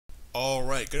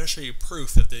Alright, going to show you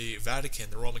proof that the Vatican,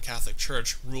 the Roman Catholic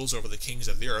Church, rules over the kings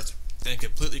of the earth and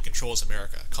completely controls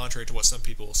America. Contrary to what some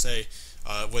people will say,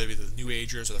 whether it be the New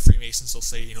Agers or the Freemasons will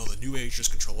say, the New Agers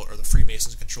control it or the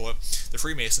Freemasons control it. The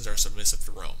Freemasons are submissive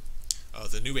to Rome.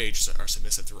 The New Agers are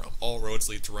submissive to Rome. All roads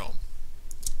lead to Rome.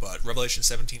 But Revelation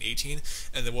 17:18,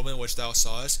 and the woman which thou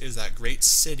sawest is that great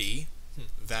city,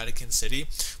 Vatican City,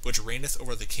 which reigneth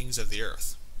over the kings of the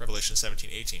earth. Revelation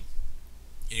 17:18.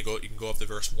 You can go up to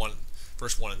verse 1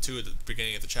 and 2 at the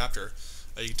beginning of the chapter.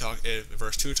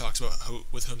 Verse 2 talks about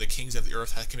with whom the kings of the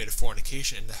earth hath committed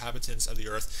fornication, and the inhabitants of the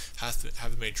earth have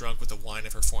been made drunk with the wine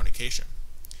of her fornication.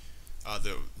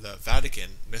 The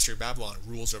Vatican, Mystery Babylon,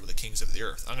 rules over the kings of the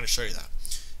earth. I'm going to show you that.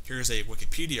 Here's a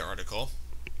Wikipedia article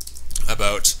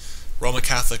about Roman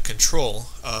Catholic control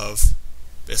of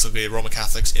basically Roman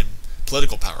Catholics in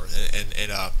political power and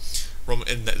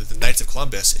the Knights of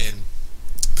Columbus in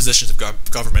positions of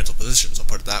governmental positions. I'll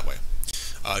put it that way.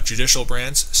 Judicial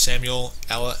branch: Samuel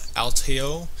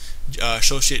Altao,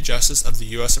 Associate Justice of the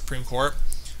U.S. Supreme Court.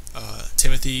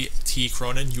 Timothy T.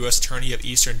 Cronin, U.S. Attorney of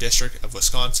Eastern District of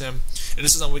Wisconsin. And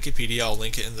this is on Wikipedia. I'll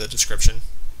link it in the description.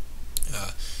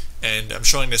 And I'm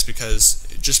showing this because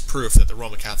it's just proof that the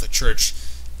Roman Catholic Church,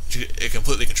 it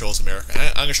completely controls America. And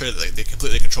I'm going to show you that they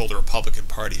completely control the Republican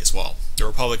Party as well. The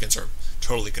Republicans are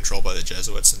totally controlled by the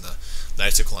Jesuits and the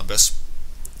Knights of Columbus.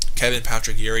 Kevin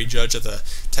Patrick Yeary, Judge of the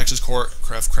Texas Court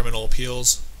of Criminal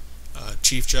Appeals,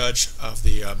 Chief Judge of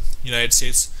the United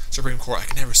States Supreme Court. I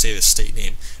can never say this state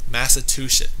name.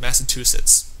 Massachusetts.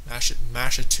 I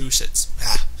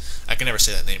can never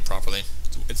say that name properly.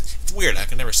 It's weird. I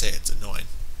can never say it. It's annoying.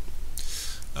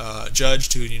 Judge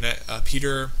to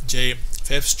Peter J.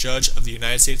 Phipps, Judge of the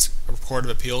United States Court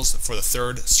of Appeals for the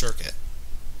Third Circuit.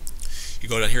 You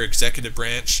go down here, Executive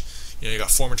Branch. You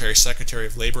got former Secretary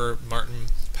of Labor Martin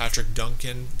Patrick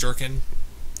Durkin.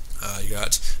 You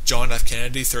got John F.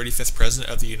 Kennedy, 35th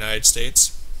President of the United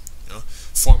States.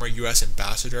 Former U.S.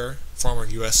 Ambassador, former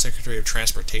U.S. Secretary of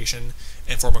Transportation,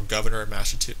 and former Governor of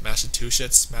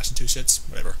Massachusetts,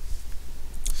 whatever.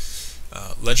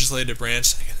 Legislative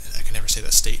branch, I can never say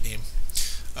that state name.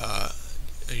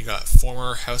 You got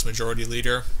former House Majority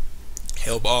Leader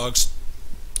Hale Boggs,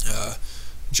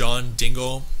 John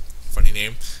Dingell, funny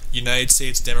name, United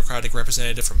States Democratic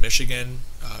Representative from Michigan.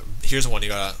 Here's one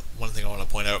thing I want to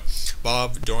point out.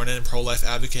 Bob Dornan, pro-life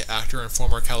advocate, actor, and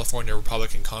former California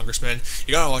Republican congressman.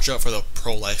 You gotta watch out for the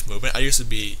pro-life movement. I used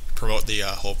to promote the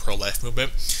whole pro-life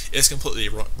movement. It's completely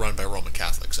run by Roman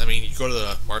Catholics. I mean, you go to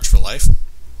the March for Life.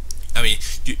 I mean,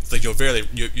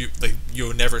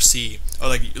 you'll never see,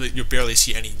 you'll barely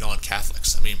see any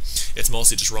non-Catholics. I mean, it's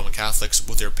mostly just Roman Catholics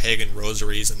with their pagan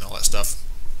rosaries and all that stuff.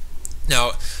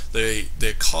 Now,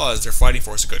 the cause they're fighting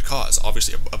for is a good cause.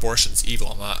 Obviously, abortion is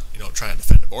evil. I'm not, trying to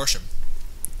defend abortion.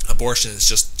 Abortion is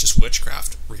just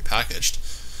witchcraft repackaged.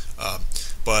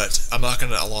 But I'm not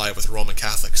going to ally with Roman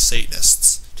Catholic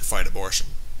Satanists to fight abortion.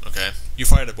 Okay, you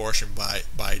fight abortion by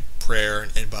prayer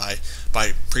and by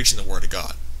preaching the Word of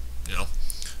God.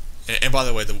 And by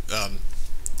the way,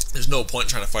 there's no point in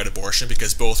trying to fight abortion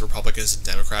because both Republicans and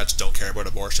Democrats don't care about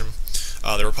abortion.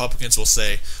 The Republicans will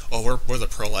say, "Oh, we're the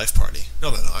pro-life party."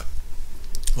 No, they're not.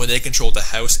 When they controlled the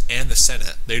House and the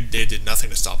Senate, they did nothing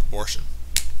to stop abortion.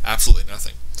 Absolutely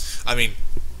nothing. I mean,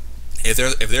 if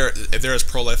they're as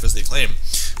pro-life as they claim,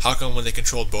 how come when they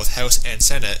controlled both House and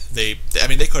Senate, they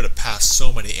could have passed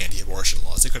so many anti-abortion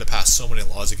laws. They could have passed so many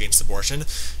laws against abortion,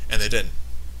 and they didn't.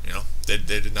 They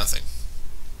did nothing.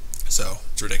 So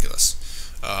it's ridiculous.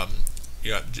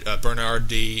 You got Bernard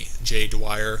D. J.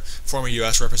 Dwyer, former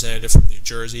U.S. Representative from New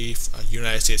Jersey,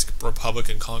 United States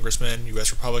Republican Congressman,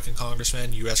 U.S. Republican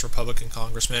Congressman, U.S. Republican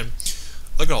Congressman.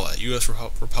 Look at all that. U.S.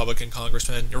 Republican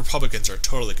Congressman. The Republicans are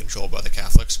totally controlled by the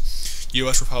Catholics.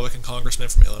 U.S. Republican Congressman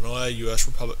from Illinois,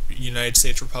 United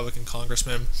States Republican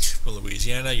Congressman from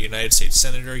Louisiana, United States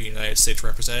Senator, United States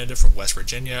Representative from West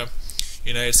Virginia,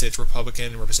 United States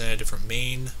Republican Representative from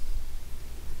Maine.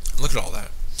 Look at all that.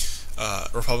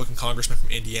 Republican Congressman from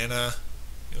Indiana,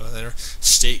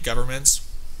 state governments.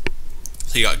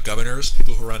 So you got governors,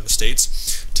 people who run the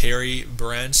states. Terry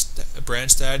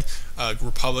Branstad,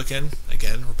 Republican.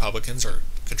 Again, Republicans are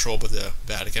controlled by the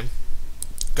Vatican.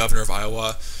 Governor of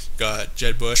Iowa. You got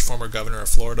Jeb Bush, former governor of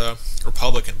Florida,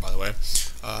 Republican, by the way.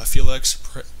 Felix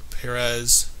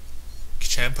Perez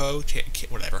Champo,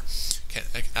 whatever.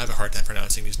 I have a hard time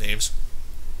pronouncing these names.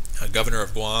 Governor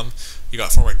of Guam. You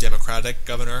got former Democratic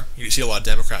governor. You see a lot of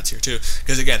Democrats here too,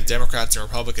 because again, Democrats and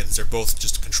Republicans, they're both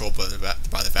just controlled by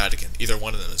the Vatican. Either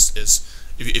one of them is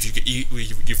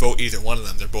if you vote either one of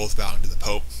them, they're both bowing to the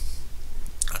Pope.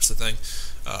 That's the thing.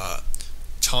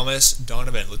 Thomas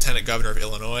Donovan, Lieutenant Governor of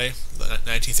Illinois,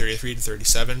 1933 to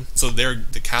 37. So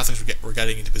the Catholics were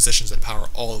getting into positions of power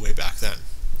all the way back then,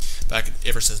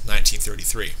 ever since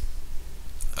 1933.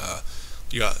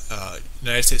 You got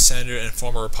United States Senator and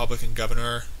former Republican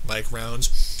Governor Mike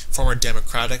Rounds, former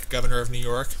Democratic Governor of New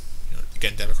York,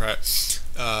 again Democrat,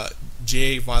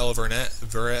 J. Weil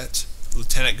Verret,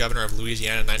 Lieutenant Governor of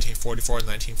Louisiana, 1944 to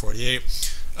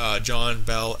 1948. John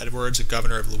Bell Edwards,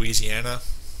 Governor of Louisiana.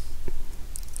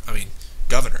 I mean,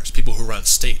 governors, people who run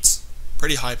states,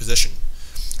 pretty high position.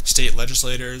 State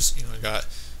legislators, you got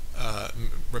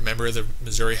member of the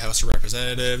Missouri House of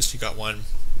Representatives. You got one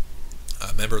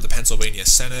member of the Pennsylvania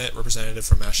Senate, representative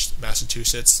from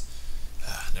Massachusetts.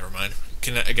 Never mind.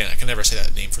 I can never say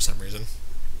that name for some reason.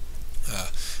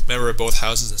 Member of both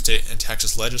houses and state and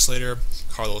Texas legislator,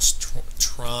 Carlos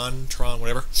Tron,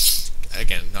 whatever.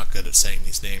 Again, not good at saying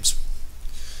these names.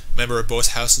 Member of both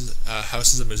houses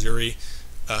of Missouri,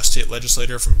 state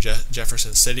legislator from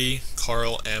Jefferson City,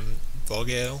 Carl M.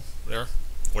 Vogel,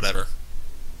 whatever.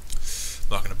 I'm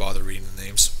not going to bother reading the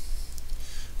names.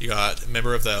 You got a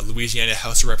member of the Louisiana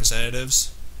House of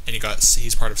Representatives, and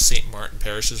he's part of St. Martin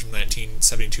parishes from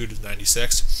 1972 to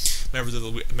 96. Member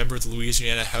of the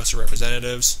Louisiana House of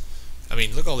Representatives. I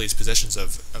mean, look at all these positions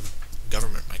of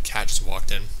government. My cat just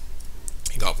walked in.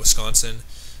 You got Wisconsin.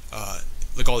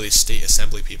 Look at all these state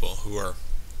assembly people who are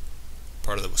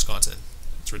part of the Wisconsin.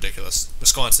 It's ridiculous.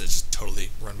 Wisconsin is just totally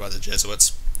run by the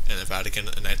Jesuits and the Vatican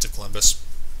and Knights of Columbus.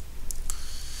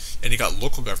 And you got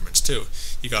local governments too.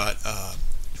 You got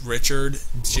Richard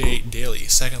J. Daley,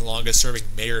 second longest serving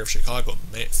mayor of Chicago,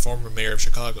 former mayor of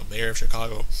Chicago,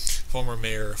 former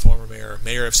mayor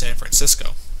of San Francisco,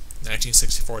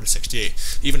 1964 to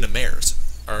 68. Even the mayors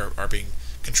are being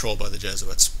controlled by the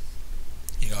Jesuits.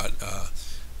 You got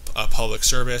a public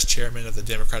service, chairman of the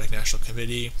Democratic National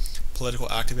Committee, political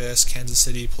activist, Kansas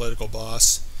City political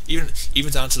boss,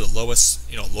 even down to the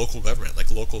lowest, local government,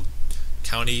 like local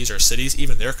counties or cities,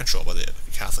 even they're controlled by the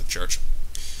Catholic Church.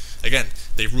 Again,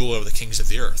 they rule over the kings of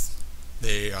the earth.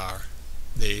 They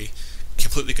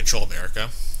completely control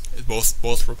America,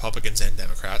 both Republicans and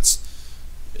Democrats.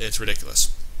 It's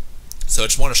ridiculous. So I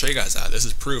just want to show you guys that this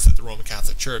is proof that the Roman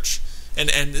Catholic Church, and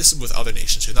this is with other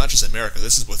nations too, not just America.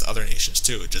 This is with other nations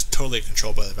too. It's just totally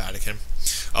controlled by the Vatican.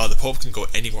 The Pope can go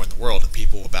anywhere in the world and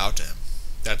people will bow to him.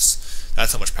 That's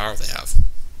how much power they have.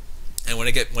 And when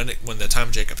the time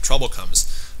of Jacob's trouble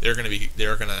comes, it's gonna be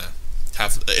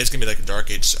like a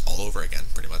dark age all over again,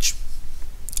 pretty much.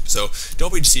 So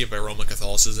don't be deceived by Roman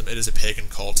Catholicism. It is a pagan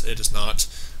cult. It is not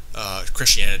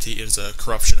Christianity. It is a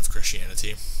corruption of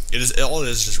Christianity. All it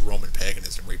is just Roman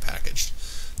paganism repackaged.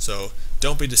 So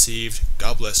don't be deceived.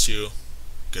 God bless you.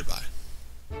 Goodbye.